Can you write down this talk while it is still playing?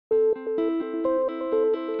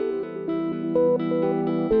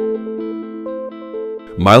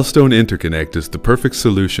Milestone Interconnect is the perfect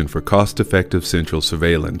solution for cost-effective central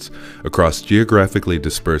surveillance across geographically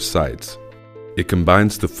dispersed sites. It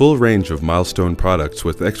combines the full range of Milestone products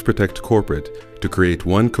with XProtect Corporate to create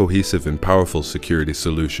one cohesive and powerful security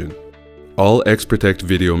solution. All XProtect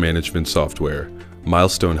video management software,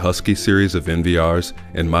 Milestone Husky series of NVRs,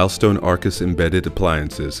 and Milestone Arcus embedded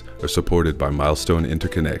appliances are supported by Milestone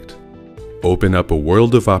Interconnect. Open up a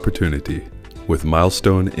world of opportunity with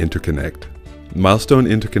Milestone Interconnect. Milestone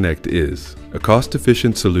Interconnect is a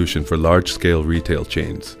cost-efficient solution for large-scale retail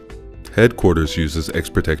chains. Headquarters uses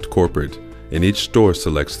XProtect Corporate, and each store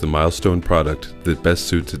selects the Milestone product that best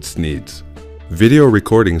suits its needs. Video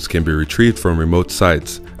recordings can be retrieved from remote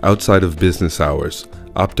sites outside of business hours,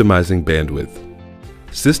 optimizing bandwidth.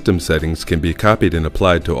 System settings can be copied and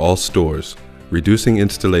applied to all stores, reducing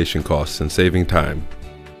installation costs and saving time.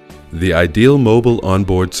 The ideal mobile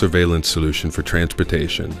onboard surveillance solution for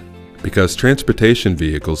transportation. Because transportation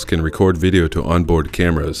vehicles can record video to onboard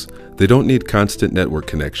cameras, they don't need constant network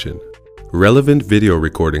connection. Relevant video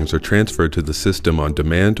recordings are transferred to the system on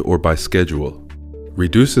demand or by schedule.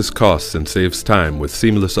 Reduces costs and saves time with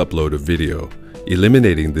seamless upload of video,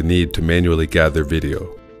 eliminating the need to manually gather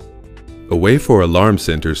video. A way for alarm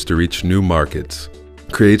centers to reach new markets.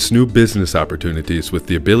 Creates new business opportunities with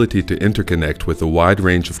the ability to interconnect with a wide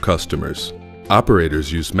range of customers.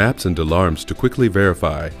 Operators use maps and alarms to quickly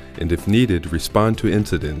verify and, if needed, respond to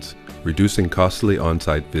incidents, reducing costly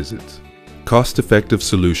on-site visits. Cost-effective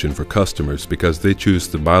solution for customers because they choose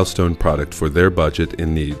the Milestone product for their budget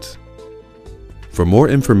and needs. For more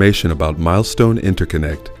information about Milestone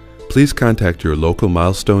Interconnect, please contact your local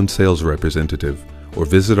Milestone sales representative or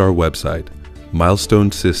visit our website,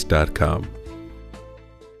 milestonesys.com.